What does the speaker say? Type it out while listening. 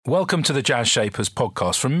Welcome to the Jazz Shapers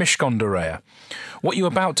podcast from Mishcon de Reya. What you're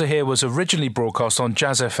about to hear was originally broadcast on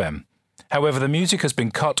Jazz FM. However, the music has been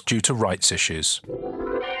cut due to rights issues.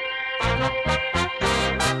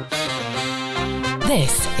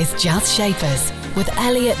 This is Jazz Shapers with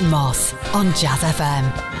Elliot Moss on Jazz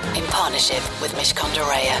FM. In partnership with Mishcon de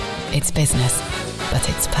Reya. It's business, but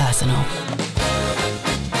it's personal.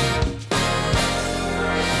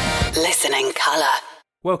 Listening colour.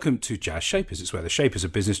 Welcome to Jazz Shapers. It's where the shapers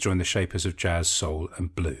of business join the shapers of jazz, soul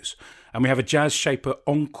and blues. And we have a Jazz Shaper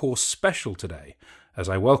Encore special today, as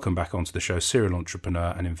I welcome back onto the show serial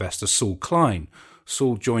entrepreneur and investor Saul Klein.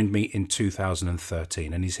 Saul joined me in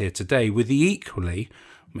 2013 and he's here today with the equally,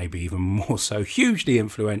 maybe even more so, hugely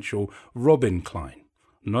influential Robin Klein.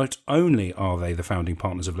 Not only are they the founding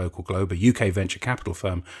partners of Local Globe, a UK venture capital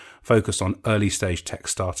firm focused on early stage tech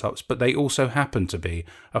startups, but they also happen to be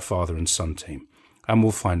a father and son team. And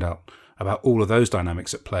we'll find out about all of those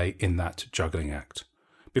dynamics at play in that juggling act.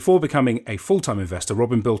 Before becoming a full-time investor,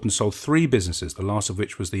 Robin built and sold 3 businesses, the last of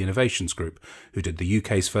which was the Innovations Group, who did the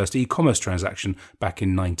UK's first e-commerce transaction back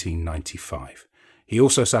in 1995. He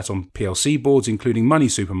also sat on PLC boards, including Money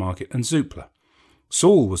Supermarket and Zoopla.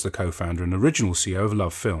 Saul was the co-founder and original CEO of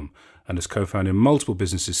Love Film, and has co-founded multiple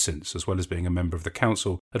businesses since, as well as being a member of the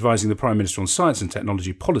Council, advising the Prime Minister on science and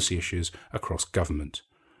technology policy issues across government.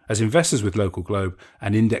 As investors with Local Globe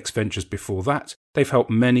and Index Ventures before that, they've helped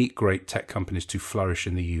many great tech companies to flourish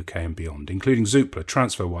in the UK and beyond, including Zoopla,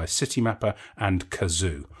 TransferWise, Citymapper and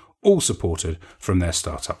Kazoo, all supported from their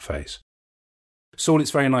startup phase. Saul,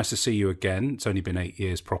 it's very nice to see you again. It's only been 8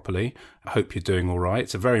 years properly. I hope you're doing all right.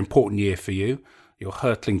 It's a very important year for you. You're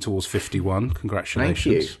hurtling towards 51.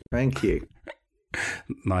 Congratulations. Thank you.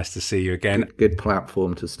 Nice to see you again. Good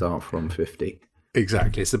platform to start from, 50.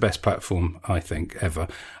 Exactly. It's the best platform, I think, ever.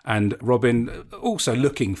 And Robin, also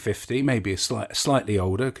looking 50, maybe slightly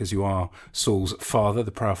older, because you are Saul's father,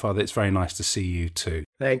 the proud father. It's very nice to see you too.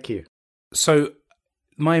 Thank you. So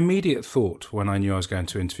my immediate thought when I knew I was going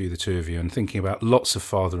to interview the two of you and thinking about lots of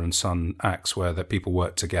father and son acts where that people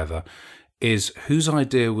work together is, whose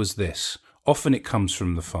idea was this? Often it comes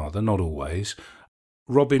from the father, not always.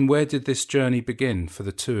 Robin, where did this journey begin for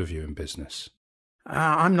the two of you in business?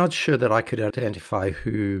 I'm not sure that I could identify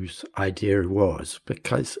whose idea it was,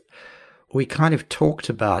 because we kind of talked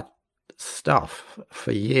about stuff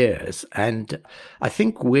for years. And I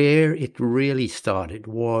think where it really started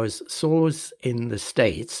was Saul was in the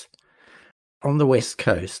States on the West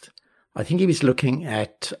Coast. I think he was looking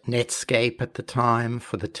at Netscape at the time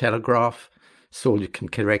for the Telegraph. Saul, you can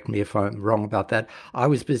correct me if I'm wrong about that. I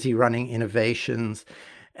was busy running Innovations.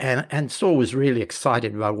 And Saul was really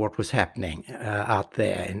excited about what was happening out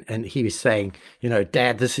there. And he was saying,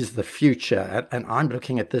 Dad, this is the future. And I'm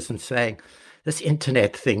looking at this and saying, this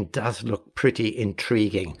internet thing does look pretty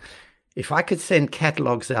intriguing. If I could send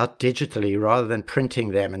catalogs out digitally rather than printing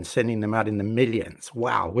them and sending them out in the millions,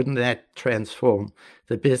 wow, wouldn't that transform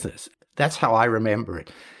the business? That's how I remember it.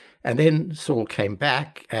 And then Saul came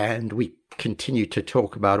back and we continued to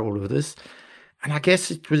talk about all of this. And I guess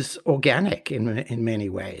it was organic in many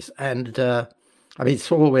ways. And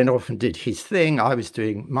Saul went off and did his thing. I was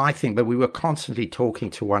doing my thing, but we were constantly talking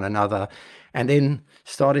to one another and then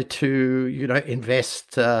started to,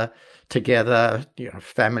 invest together,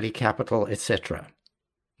 family capital, etc.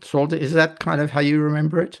 Saul, is that kind of how you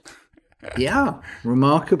remember it? Yeah,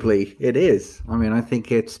 remarkably, it is. I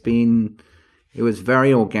think it was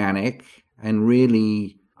very organic and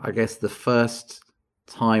really, I guess the first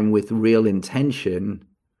time with real intention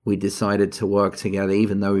we decided to work together,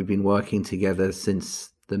 even though we've been working together since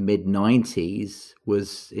the mid-90s,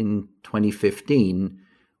 was in 2015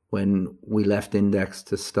 when we left Index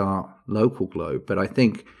to start Local Globe. But I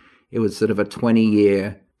think it was sort of a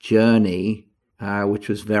 20-year journey, which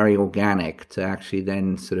was very organic, to actually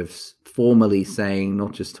then sort of formally saying,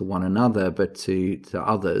 not just to one another, but to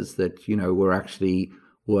others, that, we're actually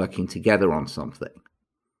working together on something.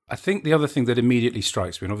 I think the other thing that immediately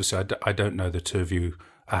strikes me, and obviously I don't know the two of you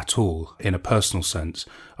at all in a personal sense,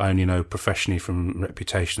 I only know professionally from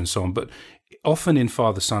reputation and so on, but often in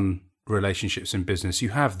father-son relationships in business, you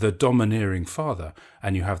have the domineering father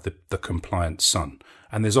and you have the compliant son.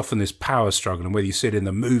 And there's often this power struggle, and whether you see it in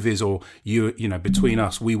the movies or between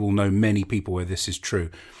us, we will know many people where this is true.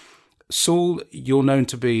 Saul, you're known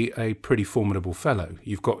to be a pretty formidable fellow.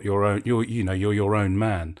 You've got your own, you're your own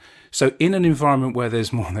man. So in an environment where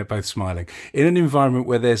there's more, they're both smiling, in an environment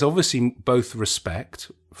where there's obviously both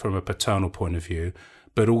respect from a paternal point of view,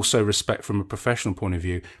 but also respect from a professional point of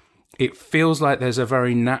view, it feels like there's a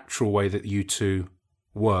very natural way that you two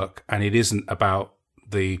work, and it isn't about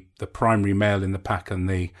the primary male in the pack and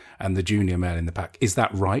the junior male in the pack. Is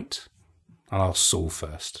that right? I'll ask Saul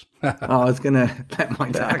first. I was going to let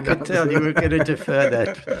my dad. I could tell you were going to defer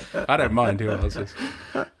that. I don't mind who answers.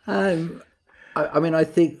 I mean, I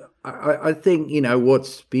think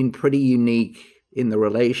what's been pretty unique in the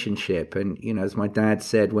relationship, and as my dad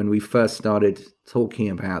said when we first started talking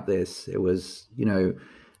about this, it was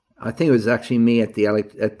I think it was actually me at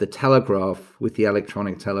the Telegraph with the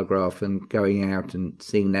Electronic Telegraph and going out and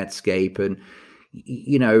seeing Netscape, and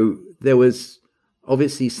there was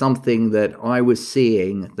obviously something that I was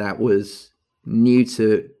seeing that was new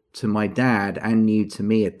to my dad and new to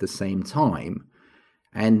me at the same time.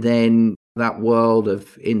 And then that world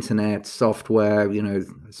of internet software,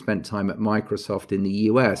 spent time at Microsoft in the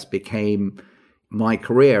US, became my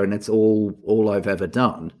career, and it's all I've ever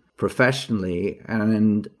done professionally.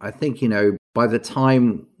 And I think, by the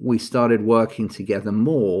time we started working together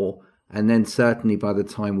more, and then certainly by the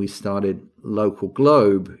time we started Local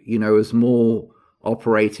Globe, it was more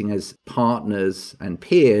operating as partners and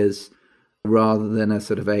peers rather than a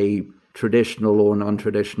sort of a traditional or an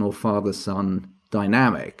untraditional father-son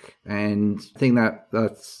dynamic. And I think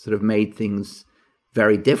that's sort of made things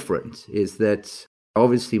very different, is that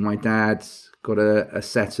obviously my dad's got a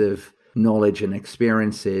set of knowledge and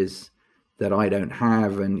experiences that I don't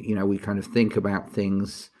have, and we kind of think about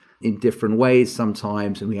things in different ways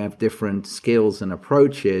sometimes, and we have different skills and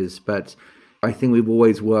approaches, but I think we've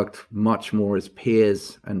always worked much more as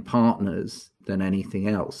peers and partners than anything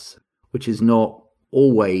else, which is not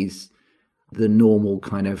always the normal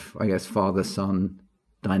kind of, I guess, father-son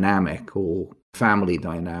dynamic or family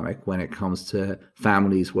dynamic when it comes to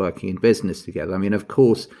families working in business together. I mean, of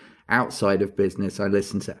course, outside of business, I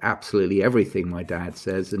listen to absolutely everything my dad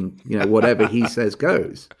says, and, whatever he says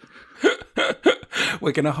goes.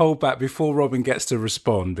 We're going to hold back before Robin gets to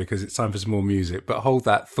respond because it's time for some more music. But hold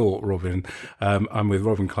that thought, Robin. I'm with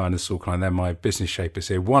Robin Klein and Saul Klein. They're my business shapers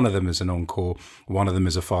here. One of them is an encore, one of them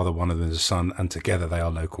is a father, one of them is a son, and together they are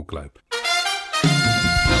Local Globe.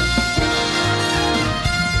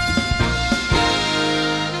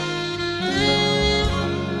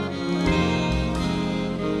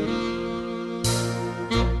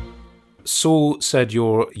 Saul said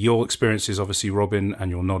your experiences, obviously, Robin, and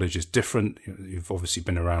your knowledge is different. You've obviously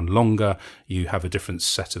been around longer. You have a different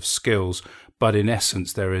set of skills. But in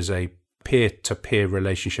essence, there is a peer-to-peer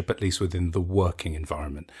relationship, at least within the working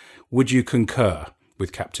environment. Would you concur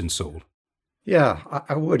with Captain Saul? Yeah,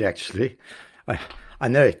 I would actually. I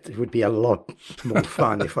know it would be a lot more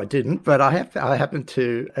fun if I didn't, but I happen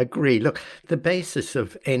to agree. Look, the basis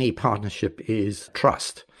of any partnership is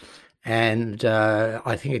trust. And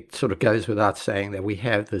I think it sort of goes without saying that we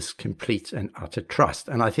have this complete and utter trust.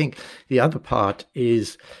 And I think the other part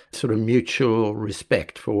is sort of mutual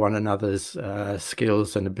respect for one another's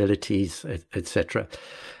skills and abilities, etc.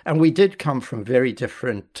 And we did come from very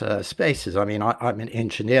different spaces. I mean, I'm an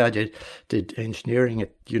engineer. I did engineering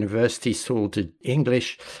at university. Saul did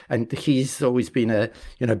English, and he's always been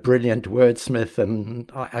a brilliant wordsmith.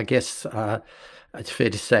 And I guess it's fair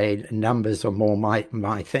to say numbers are more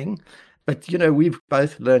my thing. But, we've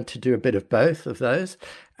both learned to do a bit of both of those.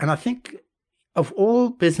 And I think of all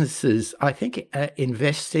businesses, I think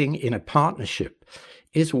investing in a partnership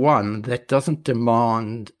is one that doesn't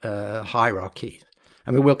demand hierarchy.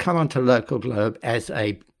 I mean, we'll come on to Local Globe as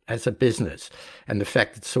a business, and the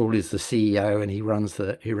fact that Saul is the CEO and he runs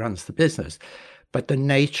the business. But the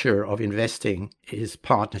nature of investing is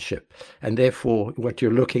partnership. And therefore, what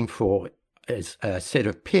you're looking for is a set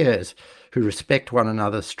of peers who respect one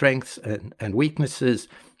another's strengths and weaknesses,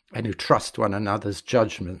 and who trust one another's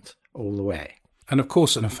judgment all the way. And of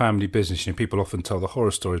course, in a family business, people often tell the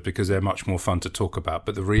horror stories because they're much more fun to talk about.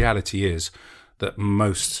 But the reality is that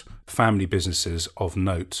most family businesses of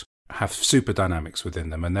note have super dynamics within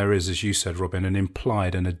them. And there is, as you said, Robin, an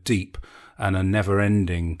implied and a deep and a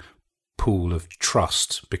never-ending pool of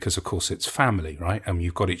trust, because of course it's family, right? And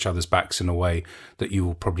you've got each other's backs in a way that you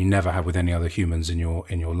will probably never have with any other humans in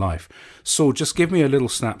your life. So just give me a little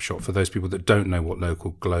snapshot for those people that don't know what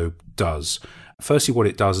Local Globe does. Firstly, what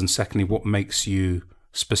it does, and secondly, what makes you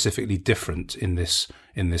specifically different in this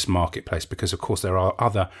marketplace, because of course there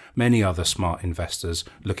are many other smart investors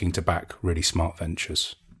looking to back really smart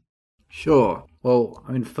ventures. Sure. Well,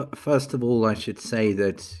 I mean, first of all, I should say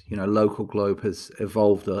that, Local Globe has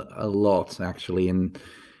evolved a lot, actually, in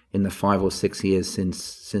the 5 or 6 years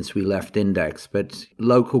since we left Index. But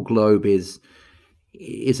Local Globe is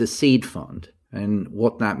a seed fund. And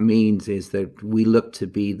what that means is that we look to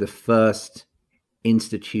be the first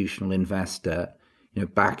institutional investor,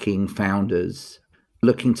 backing founders,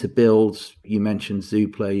 looking to build. You mentioned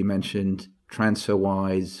Zoopla, you mentioned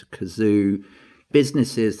TransferWise, Kazoo,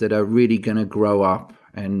 businesses that are really going to grow up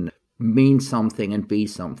and mean something and be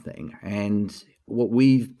something. And what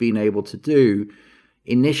we've been able to do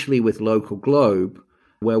initially with Local Globe,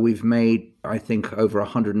 where we've made, I think, over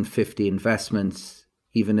 150 investments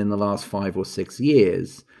even in the last 5 or 6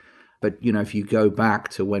 years. But, if you go back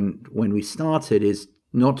to when we started, is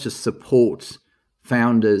not just support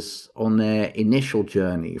founders on their initial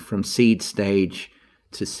journey from seed stage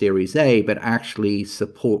to Series A, but actually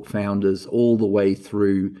support founders all the way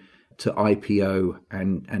through to IPO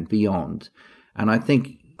and beyond. And I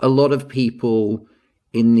think a lot of people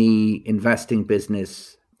in the investing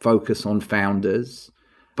business focus on founders,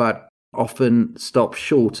 but often stop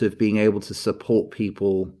short of being able to support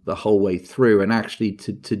people the whole way through. And actually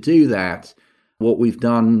to do that, what we've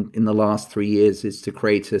done in the last 3 years is to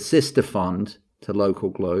create a sister fund to Local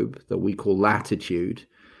Globe that we call Latitude.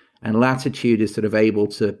 And Latitude is sort of able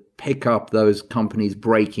to pick up those companies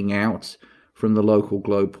breaking out from the Local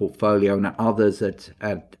Globe portfolio and others at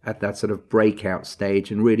that sort of breakout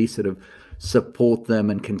stage, and really sort of support them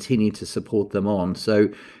and continue to support them on. So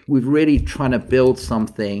we've really trying to build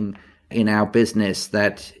something in our business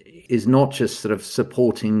that is not just sort of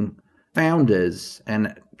supporting founders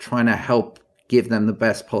and trying to help give them the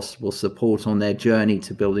best possible support on their journey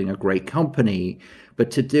to building a great company, but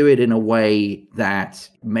to do it in a way that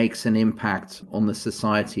makes an impact on the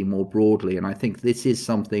society more broadly. And I think this is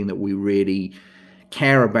something that we really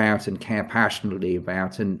care about and care passionately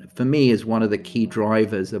about. And for me, is one of the key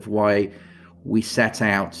drivers of why we set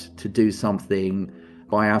out to do something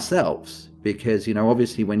by ourselves. Because,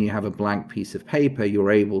 obviously when you have a blank piece of paper, you're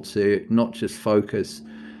able to not just focus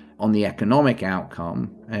on the economic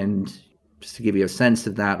outcome. And just to give you a sense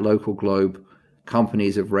of that, Local Globe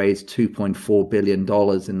companies have raised $2.4 billion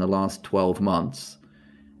in the last 12 months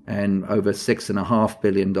and over $6.5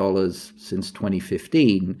 billion since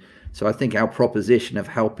 2015. So I think our proposition of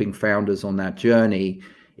helping founders on that journey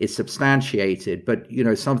is substantiated. But,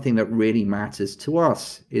 something that really matters to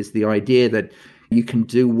us is the idea that you can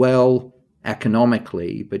do well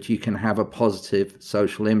economically, but you can have a positive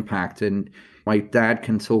social impact. And my dad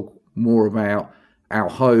can talk more about our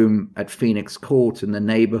home at Phoenix Court and the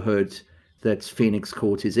neighborhood that Phoenix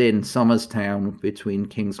Court is in, Somerstown, between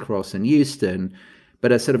King's Cross and Euston.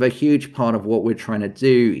 But a sort of a huge part of what we're trying to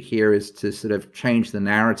do here is to sort of change the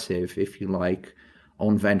narrative, if you like,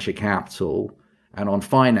 on venture capital and on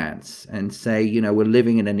finance, and say, we're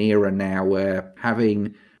living in an era now where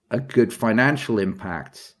having a good financial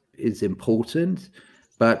impact is important,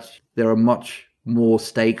 but there are much more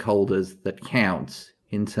stakeholders that count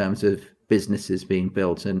in terms of businesses being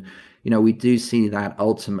built. And, we do see that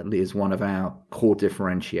ultimately as one of our core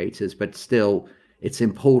differentiators, but still it's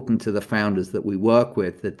important to the founders that we work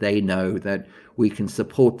with that they know that we can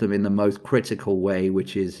support them in the most critical way,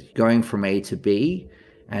 which is going from A to B,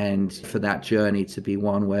 and for that journey to be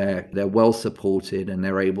one where they're well supported and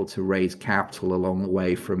they're able to raise capital along the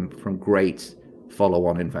way from great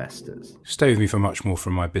follow-on investors. Stay with me for much more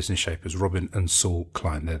from my business shapers, Robin and Saul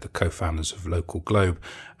Klein. They're the co-founders of Local Globe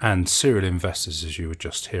and serial investors, as you were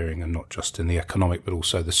just hearing, and not just in the economic, but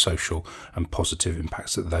also the social and positive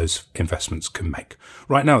impacts that those investments can make.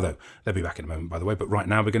 Right now, though, they'll be back in a moment, by the way, but right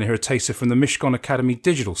now we're going to hear a taster from the Mishcon Academy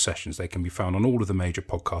digital sessions. They can be found on all of the major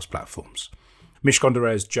podcast platforms. Mish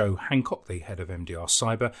Kondarea's Joe Hancock, the head of MDR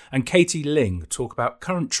Cyber, and Katie Ling talk about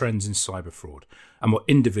current trends in cyber fraud and what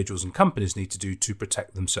individuals and companies need to do to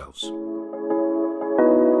protect themselves.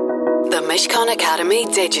 The Mishcon Academy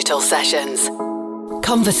digital sessions.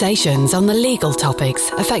 Conversations on the legal topics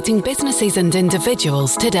affecting businesses and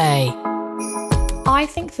individuals today. I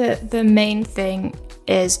think that the main thing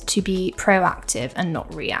is to be proactive and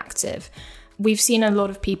not reactive. We've seen a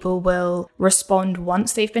lot of people will respond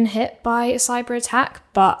once they've been hit by a cyber attack,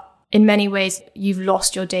 but in many ways you've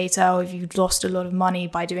lost your data or you've lost a lot of money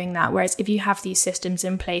by doing that. Whereas if you have these systems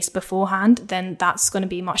in place beforehand, then that's going to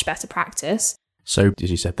be much better practice. So, as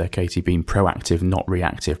you said there, Katie, being proactive, not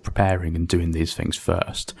reactive, preparing and doing these things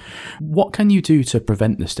first. What can you do to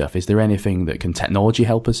prevent this stuff? Is there anything that can technology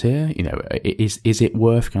help us here? Is it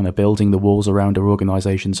worth kind of building the walls around our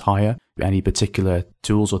organisations higher? Any particular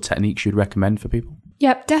tools or techniques you'd recommend for people?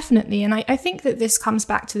 Yep, definitely. And I think that this comes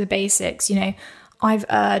back to the basics. I've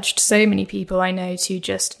urged so many people I know to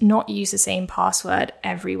just not use the same password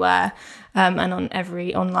everywhere and on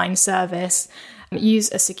every online service.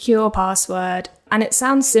 Use a secure password. And it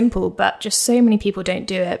sounds simple, but just so many people don't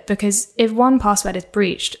do it, because if one password is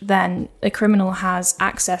breached, then a criminal has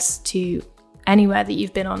access to anywhere that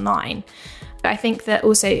you've been online. I think that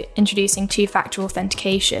also introducing two-factor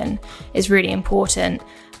authentication is really important.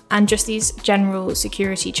 and just these general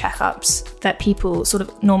security checkups that people sort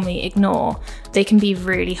of normally ignore, they can be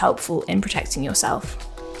really helpful in protecting yourself.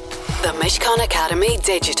 The Mishcon Academy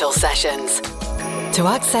Digital Sessions. To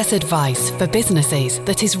access advice for businesses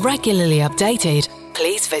that is regularly updated,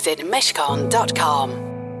 please visit mishcon.com.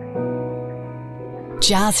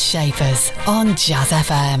 Jazz Shapers on Jazz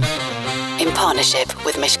FM. In partnership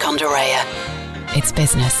with Mishcon de Reya. It's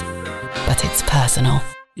business, but it's personal.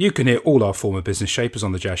 You can hear all our former business shapers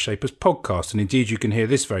on the Jazz Shapers podcast, and indeed you can hear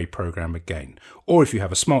this very programme again. Or if you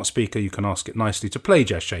have a smart speaker, you can ask it nicely to play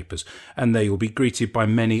Jazz Shapers, and they will be greeted by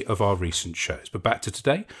many of our recent shows. But back to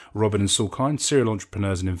today, Robin and Saul Kine, serial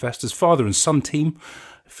entrepreneurs and investors, father and son team.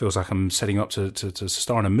 It feels like I'm setting up to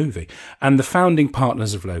star in a movie. And the founding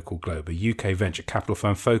partners of Local Globe, a UK venture capital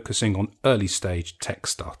firm focusing on early stage tech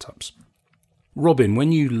startups. Robin,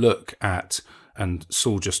 when you look at, and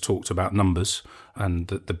Saul just talked about numbers and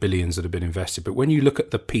the billions that have been invested, but when you look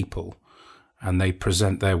at the people and they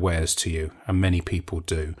present their wares to you, and many people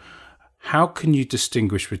do, how can you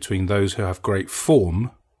distinguish between those who have great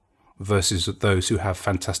form versus those who have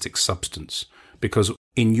fantastic substance? Because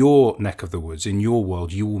in your neck of the woods, in your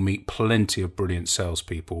world, you will meet plenty of brilliant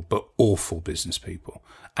salespeople, but awful business people.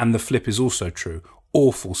 And the flip is also true.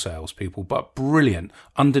 Awful salespeople, but brilliant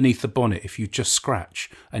underneath the bonnet. If you just scratch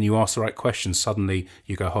and you ask the right questions, suddenly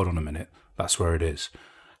you go, hold on a minute, that's where it is.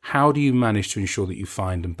 How do you manage to ensure that you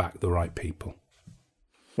find and back the right people?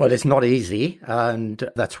 Well, it's not easy, and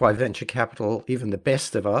that's why venture capital, even the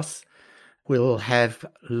best of us, will have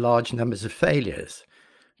large numbers of failures.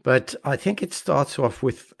 But I think it starts off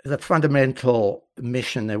with the fundamental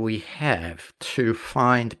mission that we have to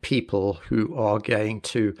find people who are going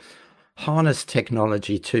to harness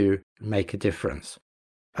technology to make a difference.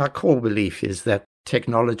 Our core belief is that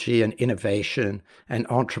technology and innovation and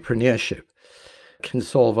entrepreneurship can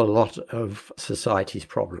solve a lot of society's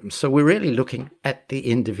problems. So we're really looking at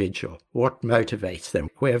the individual. What motivates them?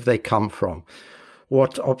 Where have they come from?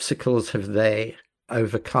 What obstacles have they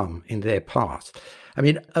overcome in their past? I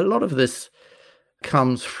mean, a lot of this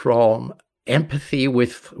comes from empathy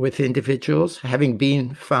with individuals, having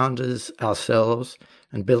been founders ourselves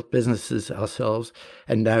and built businesses ourselves,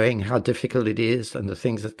 and knowing how difficult it is and the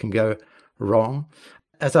things that can go wrong.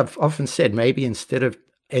 As I've often said, maybe instead of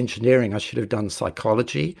engineering, I should have done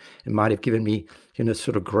psychology. It might have given me,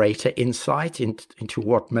 sort of greater insight into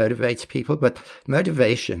what motivates people. But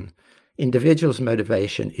motivation, individuals'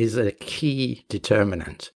 motivation, is a key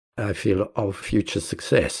determinant, I feel, of future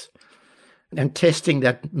success. And testing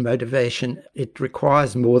that motivation, it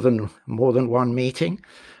requires more than one meeting.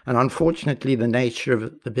 And unfortunately, the nature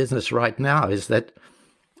of the business right now is that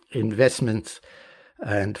investments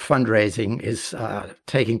and fundraising is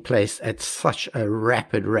taking place at such a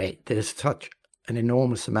rapid rate. There's such an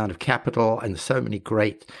enormous amount of capital and so many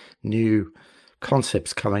great new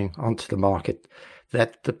concepts coming onto the market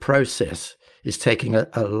that the process is taking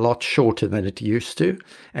a lot shorter than it used to.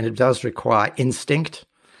 And it does require instinct.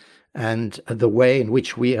 And the way in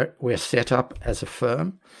which we're set up as a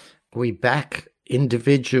firm, we back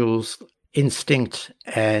individuals' instinct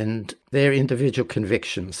and their individual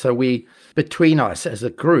convictions. So between us as a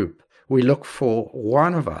group, we look for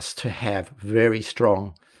one of us to have very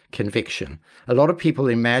strong conviction. A lot of people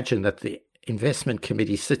imagine that the investment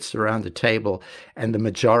committee sits around the table and the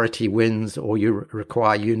majority wins, or you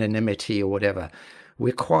require unanimity or whatever.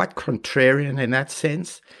 We're quite contrarian in that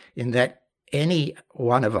sense, in that any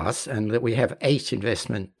one of us, and that we have 8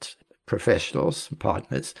 investment professionals,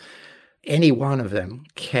 partners, any one of them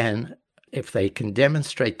can, if they can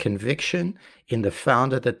demonstrate conviction in the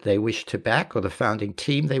founder that they wish to back or the founding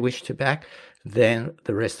team they wish to back, then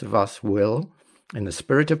the rest of us will, in the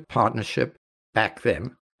spirit of partnership, back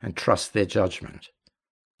them and trust their judgment.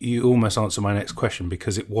 You almost answered my next question,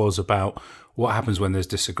 because it was about what happens when there's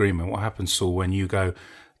disagreement. What happens, Saul, when you go,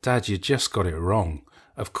 Dad, you just got it wrong.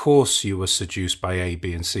 Of course you were seduced by A,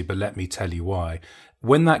 B, and C, but let me tell you why.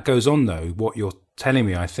 When that goes on, though, what you're telling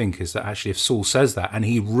me, I think, is that actually if Saul says that and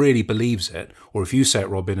he really believes it, or if you say it,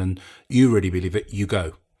 Robin, and you really believe it, you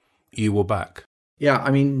go. You will back. Yeah,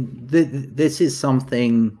 I mean, this is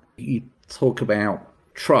something you talk about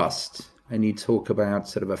trust, and you talk about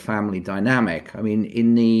sort of a family dynamic. I mean,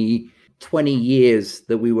 in the 20 years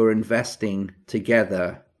that we were investing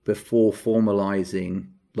together before formalizing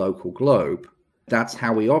Local Globe, that's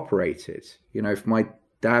how we operated. If my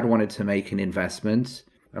dad wanted to make an investment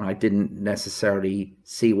and I didn't necessarily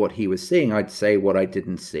see what he was seeing, I'd say what I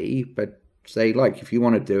didn't see, but say, if you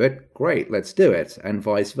want to do it, great, let's do it, and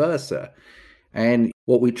vice versa. And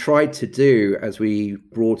what we tried to do as we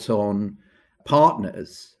brought on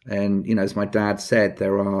partners. And, as my dad said,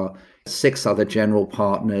 there are 6 other general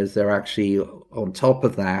partners. There are actually, on top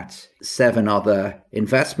of that, 7 other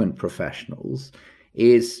investment professionals.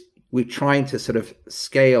 We're trying to sort of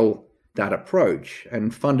scale that approach.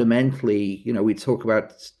 And fundamentally, we talk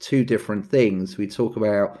about 2 different things. We talk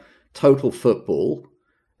about total football.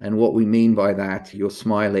 And what we mean by that, you're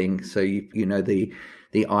smiling. So, the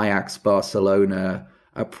Ajax Barcelona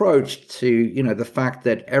approach to, the fact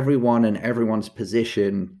that everyone and everyone's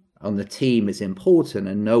position on the team is important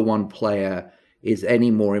and no one player is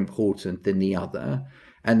any more important than the other,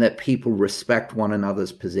 and that people respect one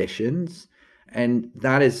another's positions. And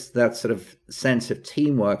that sort of sense of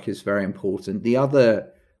teamwork is very important. The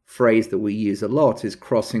other phrase that we use a lot is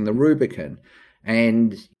crossing the Rubicon.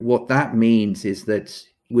 And what that means is that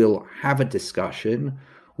we'll have a discussion.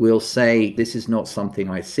 We'll say, this is not something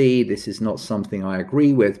I see, this is not something I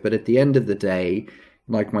agree with. But at the end of the day,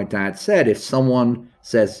 like my dad said, if someone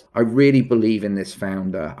says, I really believe in this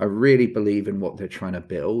founder, I really believe in what they're trying to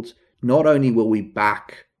build, not only will we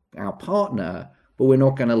back our partner, but we're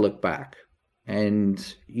not going to look back.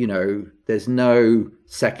 And, there's no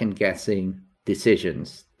second guessing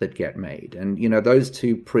decisions that get made. And, those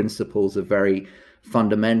 2 principles are very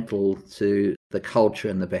fundamental to the culture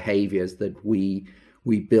and the behaviors that we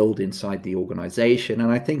build inside the organization.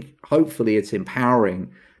 And I think hopefully it's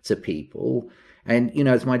empowering to people. And,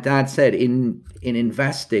 as my dad said, in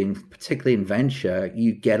investing, particularly in venture,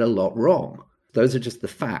 you get a lot wrong. Those are just the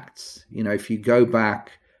facts. If you go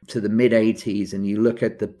back to the mid-'80s and you look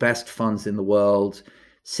at the best funds in the world,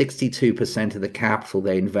 62% of the capital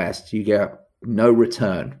they invest, you get no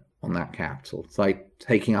return on that capital. It's like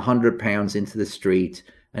taking £100 into the street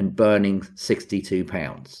and burning 62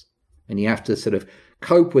 pounds. And you have to sort of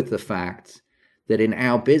cope with the fact that in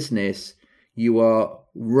our business, you are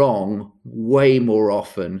wrong way more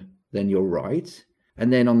often than you're right.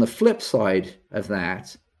 And then on the flip side of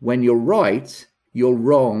that, when you're right, you're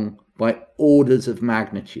wrong by orders of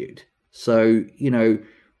magnitude. So,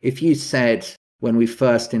 if you said when we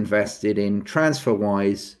first invested in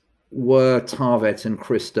TransferWise, were Tarvet and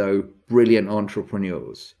Christo brilliant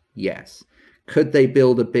entrepreneurs? Yes. Could they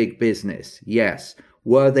build a big business? Yes.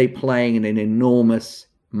 Were they playing in an enormous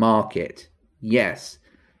market? Yes.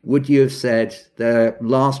 Would you have said the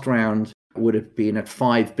last round would have been at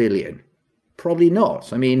 5 billion? Probably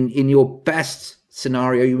not. I mean, in your best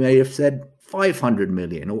scenario, you may have said 500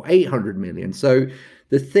 million or 800 million. So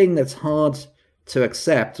the thing that's hard to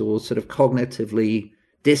accept or sort of cognitively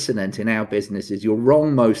dissonant in our business is you're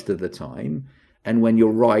wrong most of the time. And when you're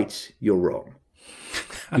right, you're wrong.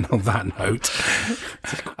 And on that note,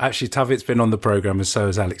 actually, Tavet's been on the programme, and so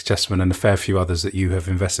has Alex Chessman and a fair few others that you have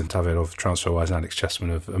invested in. Tavet of TransferWise, Alex Chessman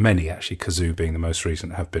of many, actually, Kazoo being the most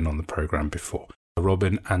recent, have been on the programme before.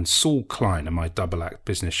 Robin and Saul Klein are my double act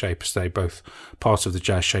business shapers. They both part of the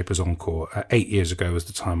Jazz Shapers Encore. 8 years ago was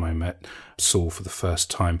the time I met Saul for the first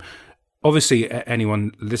time. Obviously,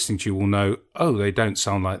 anyone listening to you will know, they don't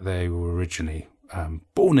sound like they were originally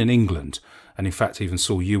born in England. And in fact, even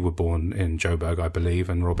Saul, you were born in Joburg, I believe,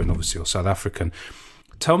 and Robin, obviously, you're South African.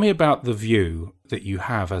 Tell me about the view that you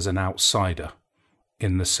have as an outsider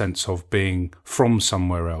in the sense of being from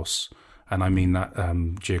somewhere else. And I mean that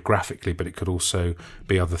geographically, but it could also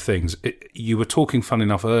be other things. You were talking, fun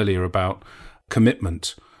enough, earlier about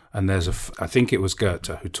commitment. And I think it was Goethe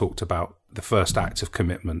who talked about the first act of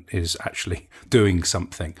commitment is actually doing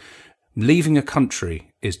something. Leaving a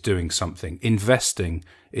country is doing something. Investing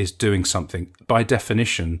is doing something. By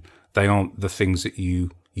definition, they aren't the things that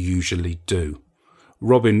you usually do.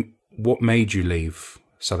 Robin, what made you leave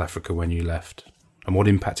South Africa when you left? And what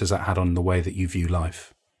impact has that had on the way that you view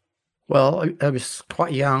life? Well, I was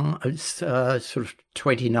quite young. I was sort of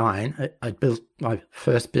 29. I built my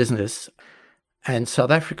first business. And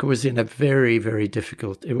South Africa was in a very, very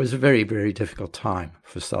difficult time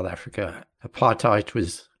for South Africa. Apartheid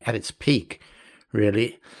was at its peak,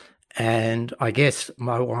 really. And I guess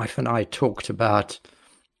my wife and I talked about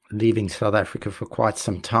leaving South Africa for quite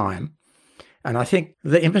some time. And I think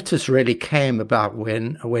the impetus really came about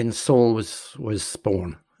when Saul was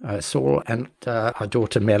born, Saul and our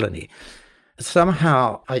daughter Melanie.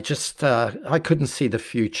 Somehow I just, I couldn't see the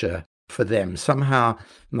future for them. Somehow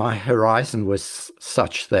my horizon was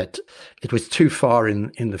such that it was too far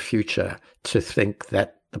in the future to think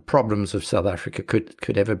that the problems of South Africa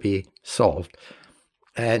could ever be solved,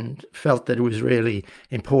 and felt that it was really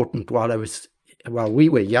important while we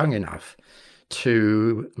were young enough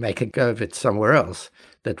to make a go of it somewhere else,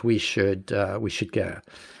 that we should go.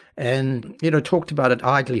 And talked about it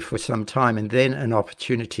idly for some time, and then an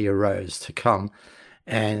opportunity arose to come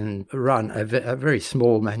and run a very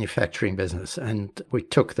small manufacturing business. And we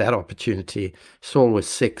took that opportunity. Saul was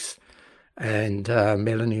 6 and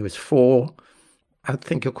Melanie was 4. I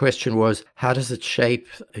think your question was, how does it shape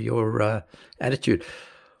your attitude?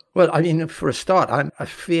 Well, I mean, for a start, I'm a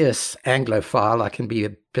fierce Anglophile. I can be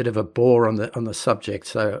a bit of a bore on the subject.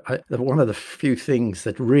 So one of the few things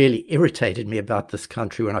that really irritated me about this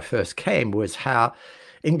country when I first came was how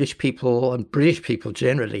English people and British people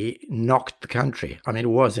generally knocked the country. I mean, it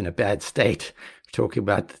was in a bad state, talking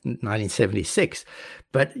about 1976.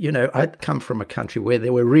 But, you know, I'd come from a country where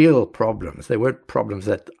there were real problems. There were problems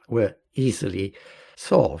that were easily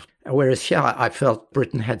solved. Whereas here, I felt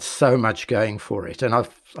Britain had so much going for it. And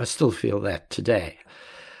I still feel that today.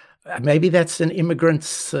 Maybe that's an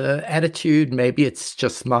immigrant's attitude. Maybe it's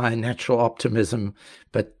just my natural optimism.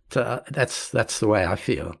 But that's the way I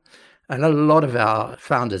feel. And a lot of our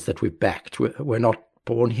founders that we've backed were not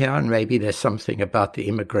born here, and maybe there's something about the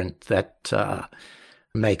immigrant that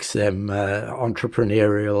makes them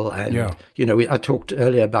entrepreneurial. And, you know, I talked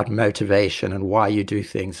earlier about motivation and why you do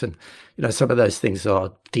things. And, you know, some of those things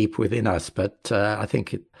are deep within us, but I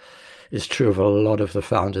think it is true of a lot of the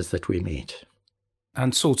founders that we meet.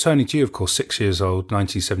 And Saul, turning to you, of course, 6 years old,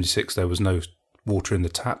 1976, there was no water in the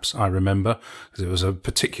taps, I remember, because it was a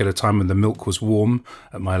particular time when the milk was warm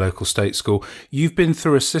at my local state school. You've been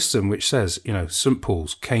through a system which says, you know, St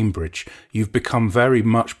Paul's, Cambridge, you've become very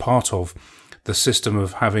much part of the system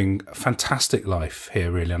of having a fantastic life here,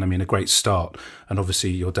 really, and I mean a great start. And obviously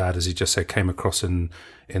your dad, as he just said, came across in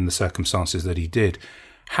the circumstances that he did.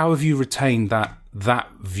 How have you retained that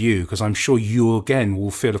view? Because I'm sure you, again, will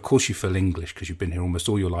feel, of course you feel English because you've been here almost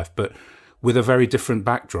all your life, but with a very different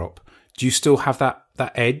backdrop. Do you still have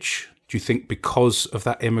that edge, do you think, because of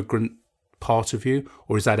that immigrant part of you?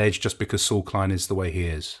 Or is that edge just because Saul Klein is the way he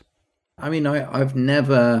is? I mean, I've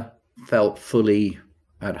never felt fully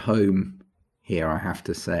at home here, I have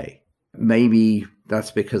to say. Maybe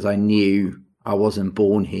that's because I knew I wasn't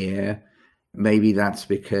born here. Maybe that's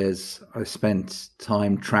because I spent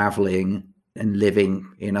time traveling and living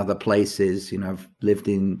in other places. You know, I've lived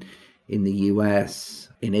in the US,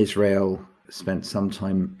 in Israel, spent some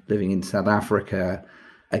time living in South Africa,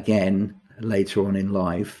 again, later on in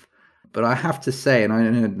life. But I have to say, and I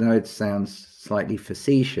know it sounds slightly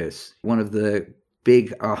facetious, one of the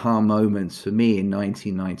big aha moments for me in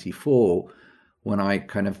 1994, when I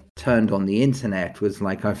kind of turned on the internet, was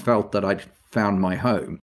like I felt that I'd found my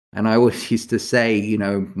home. And I always used to say, you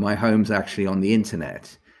know, my home's actually on the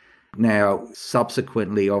internet. Now,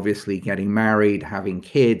 subsequently, obviously, getting married, having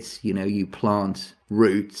kids, you know, you plant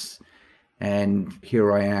roots. And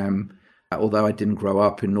here I am, although I didn't grow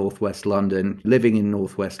up in Northwest London, living in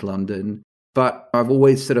Northwest London. But I've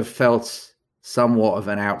always sort of felt somewhat of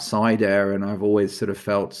an outsider, and I've always sort of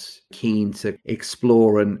felt keen to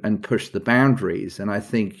explore and push the boundaries. And I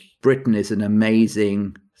think Britain is an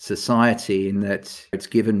amazing society in that it's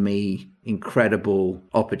given me incredible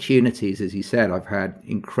opportunities. As you said, I've had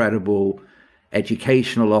incredible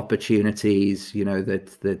educational opportunities, you know,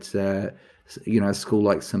 that you know, a school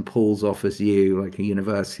like St Paul's offers you, like a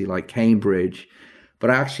university like Cambridge. But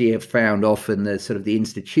I actually have found often the sort of the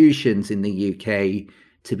institutions in the UK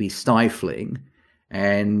to be stifling,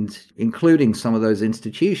 and including some of those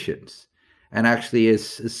institutions. And actually, as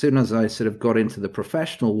soon as I sort of got into the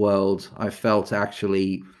professional world, I felt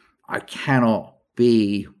actually I cannot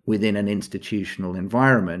be within an institutional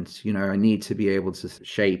environment. You know, I need to be able to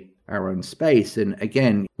shape our own space. And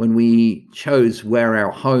again, when we chose where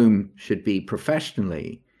our home should be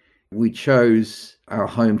professionally, we chose our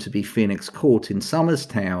home to be Phoenix Court in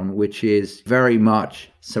Somerstown, which is very much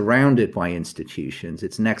surrounded by institutions.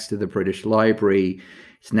 It's next to the British Library,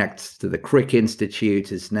 it's next to the Crick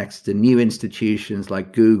Institute, it's next to new institutions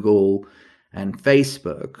like Google and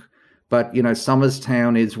Facebook. But, you know,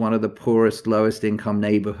 Somerstown is one of the poorest, lowest income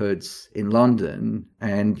neighborhoods in London.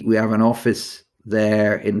 And we have an office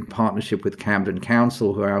there in partnership with Camden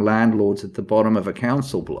Council, who are our landlords at the bottom of a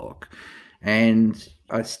council block. And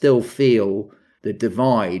I still feel the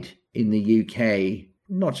divide in the UK,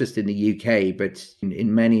 not just in the UK, but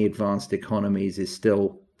in many advanced economies, is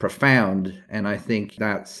still profound. And I think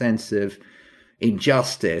that sense of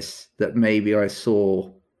injustice that maybe I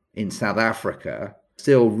saw in South Africa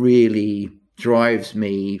still really drives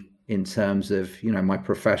me in terms of, you know, my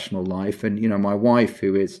professional life. And, you know, my wife,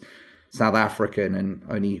 who is South African and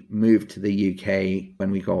only moved to the UK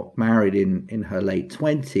when we got married in her late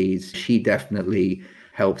 20s, she definitely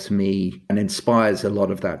helps me and inspires a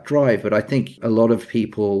lot of that drive. But I think a lot of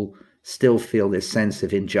people still feel this sense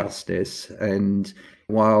of injustice. And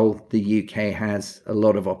while the UK has a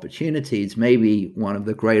lot of opportunities, maybe one of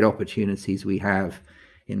the great opportunities we have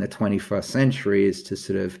in the 21st century is to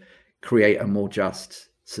sort of create a more just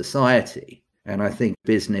society. And I think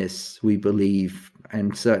business, we believe,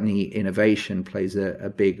 and certainly innovation plays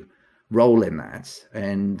a big role in that.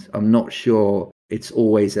 And I'm not sure it's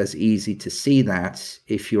always as easy to see that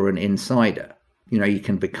if you're an insider. You know, you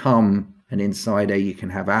can become an insider, you can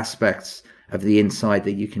have aspects of the inside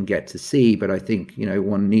that you can get to see, but I think, you know,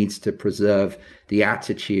 one needs to preserve the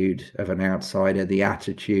attitude of an outsider, the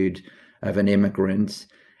attitude of an immigrant.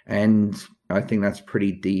 And I think that's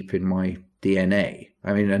pretty deep in my DNA.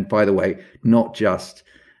 I mean, and by the way, not just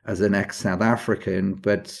as an ex-South African,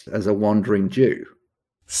 but as a wandering Jew.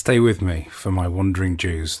 Stay with me for my wandering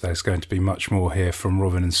Jews. There's going to be much more here from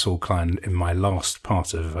Robin and Saul Klein in my last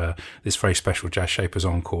part of this very special Jazz Shapers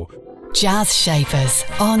Encore. Jazz Shapers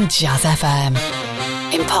on Jazz FM.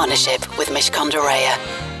 In partnership with Mishcon de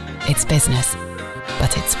Reya. It's business,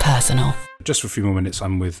 but it's personal. Just for a few more minutes,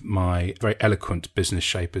 I'm with my very eloquent business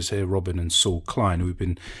shapers here, Robin and Saul Klein, who've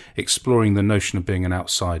been exploring the notion of being an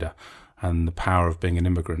outsider and the power of being an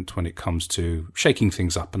immigrant when it comes to shaking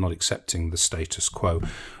things up and not accepting the status quo.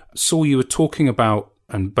 Saul, you were talking about,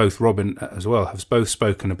 and both Robin as well have both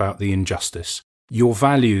spoken about the injustice. Your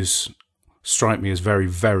values strike me as very,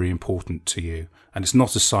 very important to you, and it's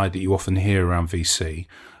not a side that you often hear around VC.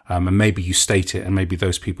 And maybe you state it, and maybe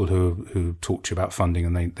those people who talk to you about funding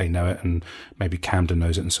and they know it, and maybe Camden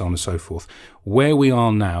knows it, and so on and so forth. Where we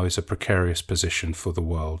are now is a precarious position for the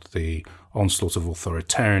world. The onslaught of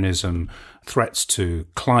authoritarianism, threats to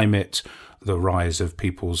climate, the rise of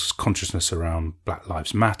people's consciousness around Black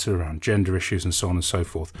Lives Matter, around gender issues, and so on and so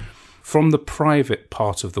forth. From the private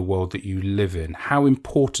part of the world that you live in, how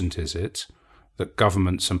important is it that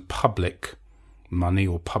governments and public money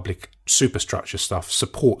or public superstructure stuff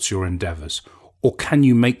supports your endeavours? Or can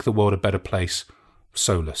you make the world a better place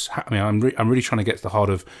solus? I mean, I'm really trying to get to the heart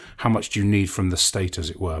of how much do you need from the state, as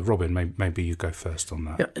it were. Robin, maybe you go first on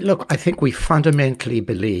that. Yeah, look, I think we fundamentally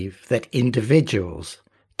believe that individuals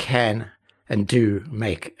can and do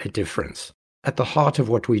make a difference. At the heart of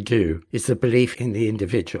what we do is the belief in the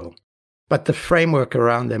individual. But the framework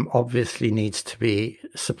around them obviously needs to be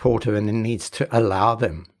supportive, and it needs to allow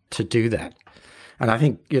them to do that. And I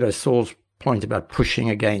think, you know, Saul's point about pushing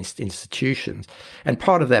against institutions, and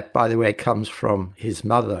part of that, by the way, comes from his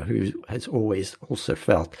mother, who has always also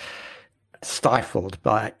felt stifled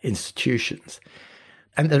by institutions.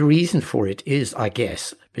 And the reason for it is, I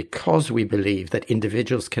guess, because we believe that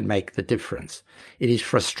individuals can make the difference. It is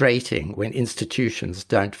frustrating when institutions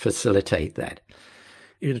don't facilitate that.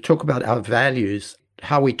 You know, talk about our values,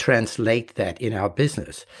 how we translate that in our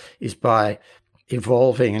business is by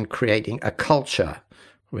evolving and creating a culture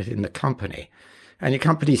within the company. And your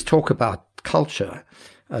companies talk about culture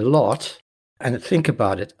a lot and think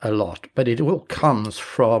about it a lot, but it all comes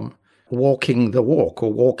from walking the walk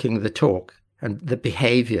or walking the talk and the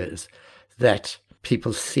behaviors that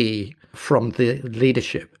people see from the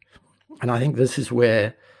leadership. And I think this is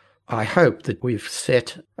where I hope that we've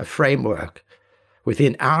set a framework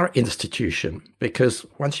within our institution, because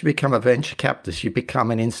once you become a venture capitalist, you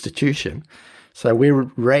become an institution. So we're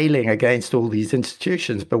railing against all these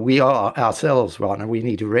institutions, but we are ourselves one, and we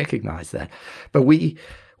need to recognize that. But we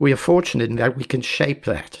are fortunate in that we can shape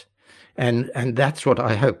that. And that's what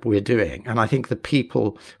I hope we're doing. And I think the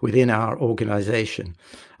people within our organization,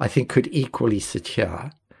 I think, could equally sit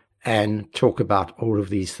here and talk about all of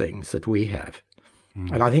these things that we have.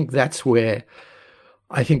 And I think that's where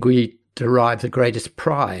I think we derive the greatest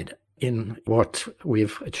pride in what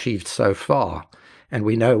we've achieved so far. And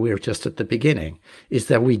we know we're just at the beginning, is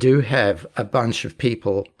that we do have a bunch of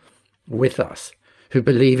people with us who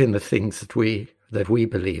believe in the things that we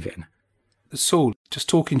believe in. Saul, just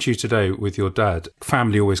talking to you today with your dad,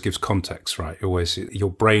 family always gives context, right? Your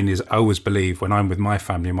brain is, I always believe when I'm with my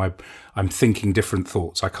family, I'm thinking different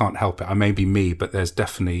thoughts. I can't help it. I may be me, but there's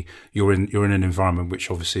definitely, you're in an environment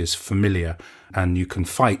which obviously is familiar, and you can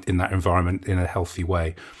fight in that environment in a healthy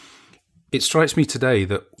way. It strikes me today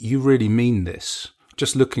that you really mean this.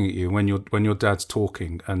 Just looking at you when your dad's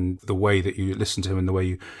talking and the way that you listen to him and the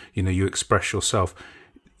way you express yourself,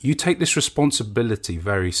 you take this responsibility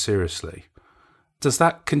very seriously. Does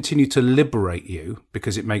that continue to liberate you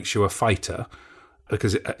because it makes you a fighter?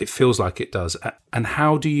 Because it feels like it does. And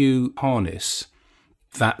how do you harness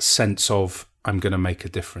that sense of, I'm going to make a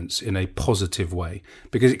difference in a positive way?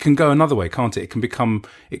 Because it can go another way, can't it? It could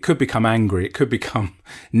become angry. It could become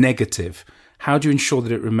negative. How do you ensure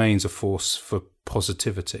that it remains a force for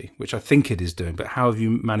positivity, which I think it is doing, but how have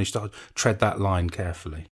you managed to tread that line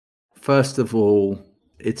carefully? First of all,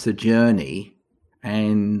 it's a journey,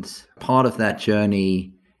 and part of that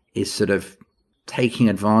journey is sort of taking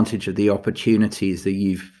advantage of the opportunities that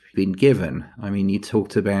you've been given. I mean, you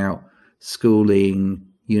talked about schooling,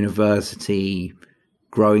 university,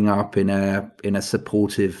 growing up in a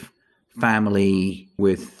supportive family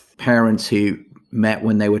with parents who met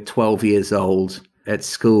when they were 12 years old at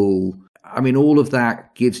school. I mean, all of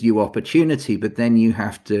that gives you opportunity, but then you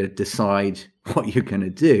have to decide what you're going to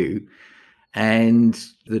do. And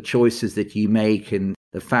the choices that you make and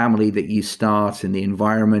the family that you start and the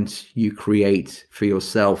environment you create for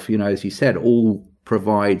yourself, as you said, all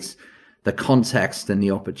provides the context and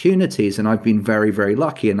the opportunities. And I've been very, very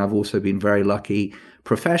lucky. And I've also been very lucky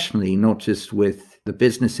professionally, not just with the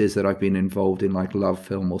businesses that I've been involved in, like Love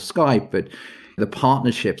Film or Skype, but the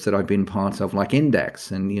partnerships that I've been part of, like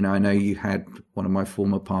Index. And, I know you had one of my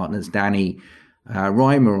former partners, Danny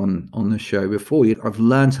Reimer, on the show before. I've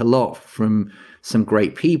learned a lot from some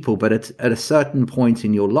great people, but at a certain point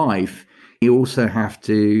in your life, you also have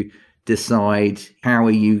to decide how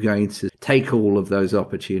are you going to take all of those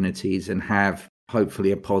opportunities and have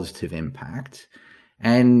hopefully a positive impact.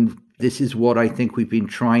 And this is what I think we've been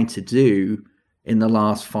trying to do in the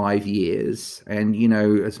last 5 years. And,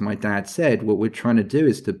 as my dad said, what we're trying to do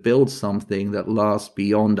is to build something that lasts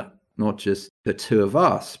beyond not just the two of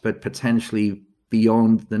us, but potentially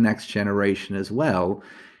beyond the next generation as well.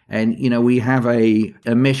 And, we have a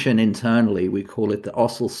mission internally. We call it the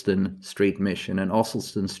Ossulston Street mission. And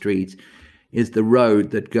Ossulston Street is the road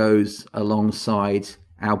that goes alongside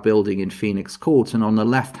our building in Phoenix Court. And on the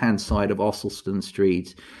left-hand side of Ossulston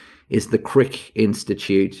Street is the Crick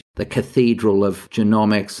Institute, the Cathedral of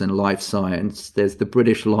Genomics and Life Science. There's the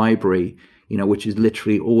British Library, which is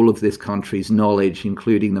literally all of this country's knowledge,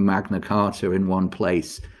 including the Magna Carta in one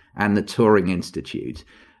place, and the Turing Institute.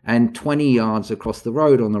 And 20 yards across the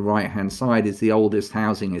road on the right-hand side is the oldest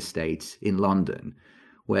housing estate in London,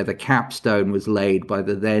 where the capstone was laid by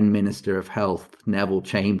the then Minister of Health, Neville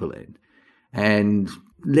Chamberlain. And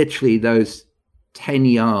literally those 10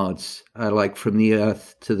 yards are like from the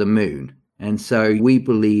earth to the moon. And so we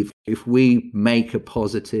believe if we make a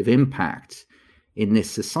positive impact in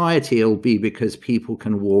this society, it'll be because people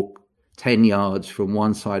can walk 10 yards from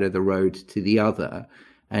one side of the road to the other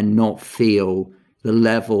and not feel the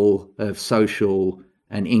level of social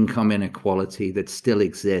and income inequality that still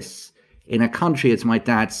exists in a country, as my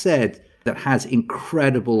dad said, that has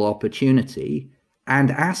incredible opportunity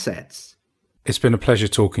and assets. It's been a pleasure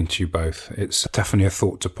talking to you both. It's definitely a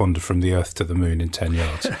thought to ponder from the earth to the moon in 10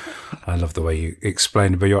 yards. I love the way you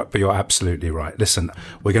explain it, but you're absolutely right. Listen,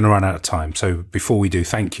 we're going to run out of time. So before we do,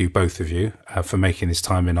 thank you, both of you, for making this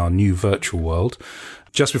time in our new virtual world.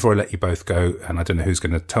 Just before I let you both go, and I don't know who's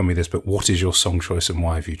going to tell me this, but what is your song choice and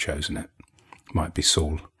why have you chosen it? Might be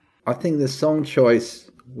Saul. I think the song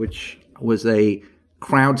choice, which was a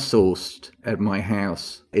crowdsourced at my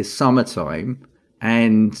house, is Summertime.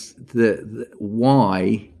 And the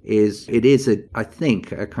why is it is I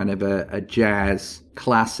think a kind of a jazz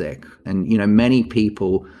classic, and many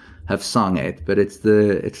people have sung it, but it's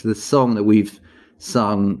the song that we've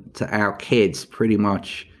sung to our kids pretty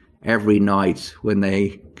much every night when they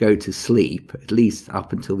go to sleep, at least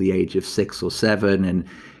up until the age of 6 or 7, and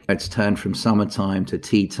it's turned from summertime to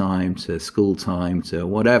tea time to school time to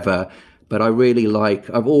whatever. But I've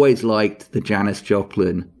always liked the Janis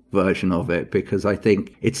Joplin version of it because I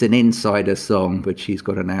think it's an insider song, but she's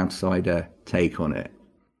got an outsider take on it.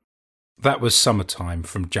 That was Summertime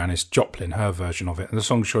from Janis Joplin, her version of it, and the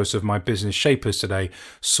song choice of my business shapers today,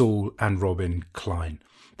 Saul and Robin Klein.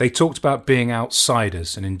 They talked about being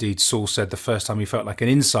outsiders, and indeed Saul said the first time he felt like an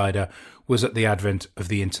insider was at the advent of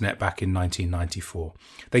the internet back in 1994.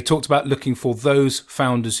 They talked about looking for those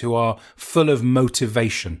founders who are full of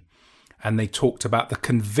motivation, and they talked about the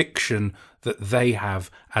conviction that they have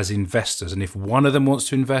as investors. And if one of them wants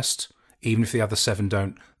to invest, even if the other 7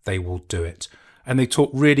 don't, they will do it. And they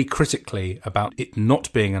talked really critically about it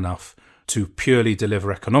not being enough to purely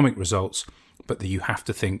deliver economic results, but that you have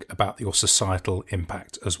to think about your societal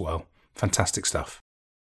impact as well. Fantastic stuff.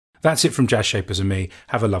 That's it from Jazz Shapers and me.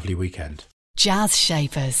 Have a lovely weekend. Jazz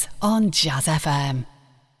Shapers on Jazz FM.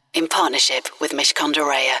 In partnership with Mishcon de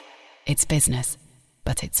Reya. It's business,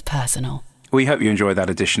 but it's personal. We hope you enjoyed that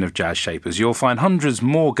edition of Jazz Shapers. You'll find hundreds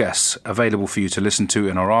more guests available for you to listen to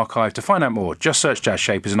in our archive. To find out more, just search Jazz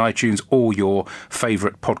Shapers in iTunes or your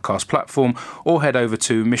favourite podcast platform, or head over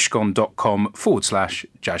to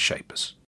mishcon.com/Jazz Shapers.